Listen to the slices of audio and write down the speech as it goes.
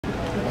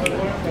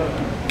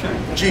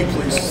G,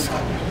 please.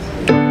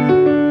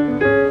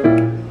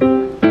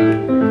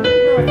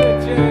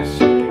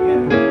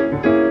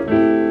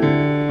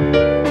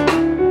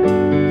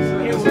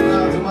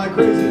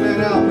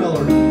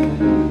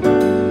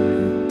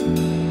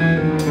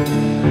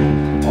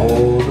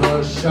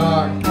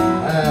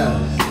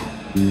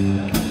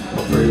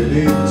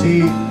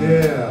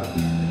 Yeah,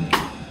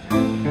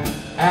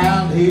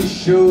 and he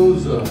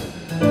shows up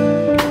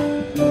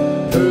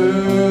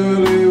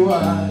pearly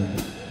white,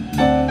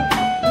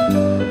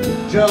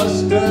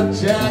 just a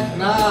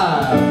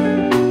jackknife,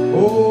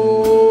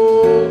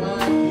 oh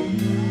Mack,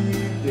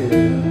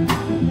 yeah,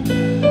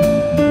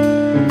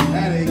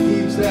 and he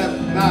keeps that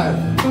knife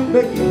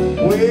Mickey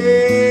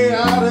way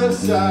out of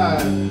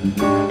sight.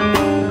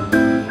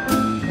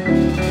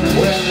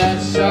 When that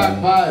shark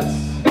bites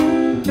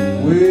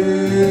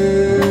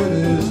with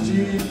his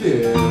teeth,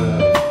 yeah,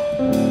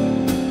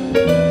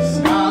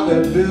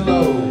 scarlet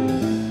billows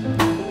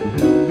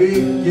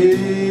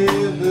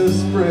begin to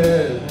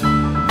spread.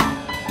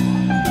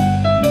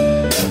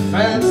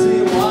 Fancy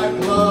white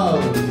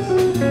gloves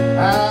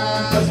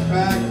as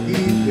Mack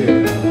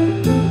did.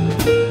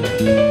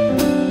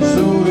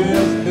 So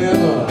there's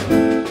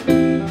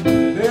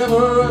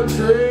never a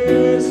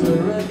trace of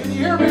red. Can you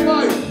hear me,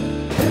 Mike?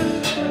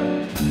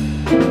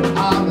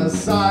 On the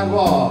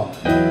sidewalk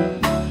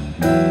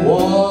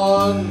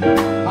one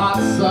hot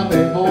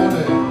Sunday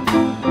morning,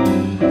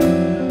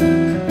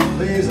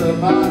 there's a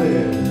body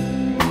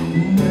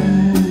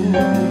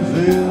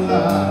oozing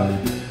life.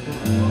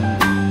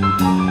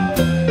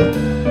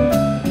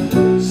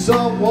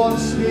 Someone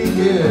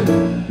sneaking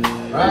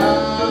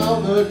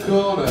round the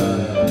corner.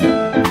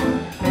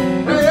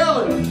 Hey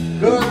Ellen,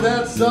 could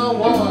that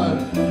someone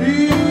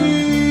be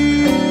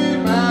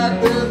Mack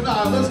this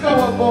night? Let's go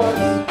up,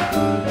 boys.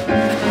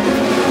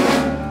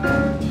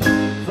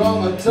 From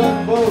a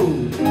tugboat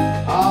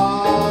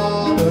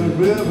on the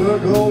river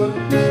going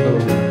slow,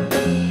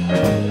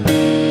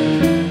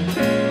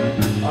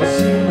 a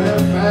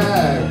cement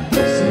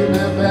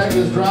bag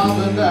is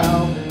dropping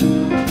down.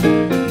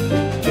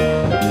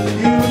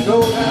 You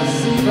know that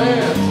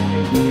cement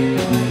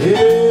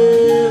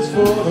is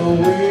for the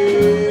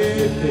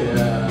weight,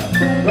 yeah.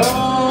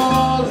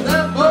 'Cause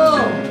that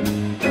bum,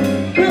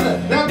 Billy,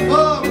 that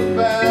bum is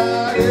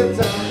back in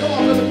town. Come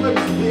on, Billy, play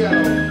some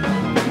piano.